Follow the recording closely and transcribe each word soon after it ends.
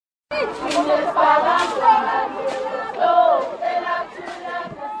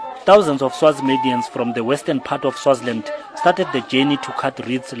Thousands of Swazimedians from the western part of Swaziland started the journey to cut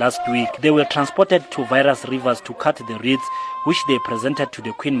reeds last week. They were transported to various rivers to cut the reeds, which they presented to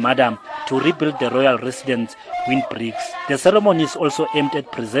the Queen Mother to rebuild the royal residence windbreaks. The ceremony is also aimed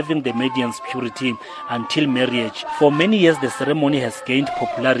at preserving the Medians' purity until marriage. For many years, the ceremony has gained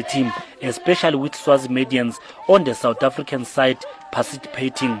popularity, especially with Swazimedians on the South African side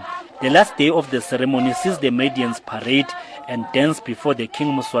participating. The last day of the ceremony sees the Medians parade and dance before the King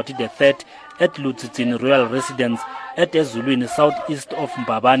Moswati III at Lutsitsini Royal Residence at Ezulwini, southeast of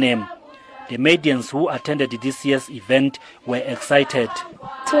Mbabane. The Medians who attended this year's event were excited.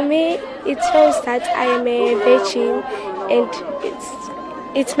 To me, it shows that I am a virgin,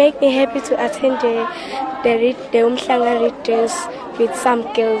 and it makes me happy to attend the Umhlanga Reed Dance with some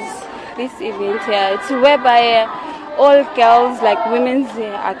girls. This event here, it's whereby all girls, like women,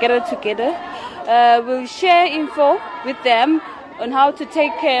 are gathered together. We'll share info with them on how to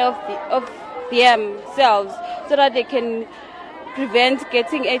take care of themselves so that they can prevent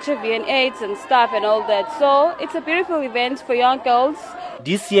getting HIV and AIDS and stuff and all that. So it's a beautiful event for young girls.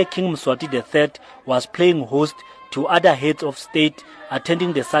 This year, King Moswati III was playing host to other heads of state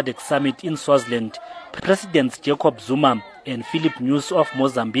attending the SADC summit in Swaziland. Presidents Jacob Zuma and Filipe Nyusi of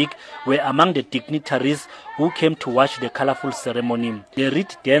Mozambique were among the dignitaries who came to watch the colorful ceremony. The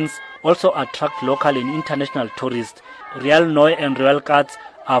Reed Dance also attracts local and international tourists. Real Noi and Royal Cards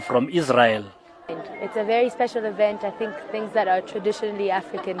are from Israel. It's a very special event. I think things that are traditionally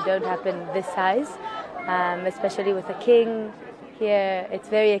African don't happen this size, especially with a king here. It's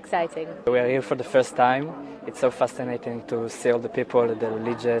very exciting. We are here for the first time. It's so fascinating to see all the people, the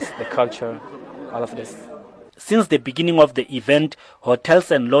religious, the culture, all of this. Since the beginning of the event,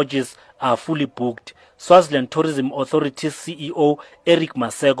 hotels and lodges are fully booked. Swaziland Tourism Authority's CEO Eric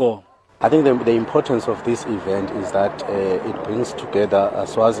Masego. I think the importance of this event is that it brings together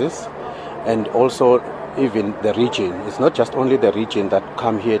Swazis and also even the region. It's not just only the region that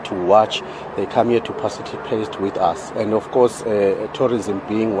come here to watch, they come here to participate with us. And of course, tourism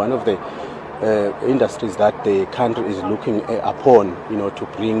being one of the industries that the country is looking upon, to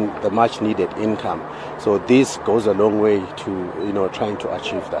bring the much needed income. So this goes a long way to, trying to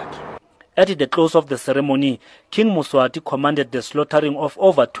achieve that. At the close of the ceremony, King Moswati commanded the slaughtering of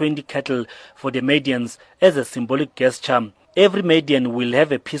over 20 cattle for the Medians as a symbolic gesture. Every Median will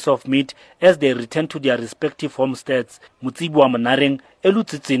have a piece of meat as they return to their respective homesteads. Motsebi, Monareng,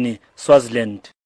 Swaziland.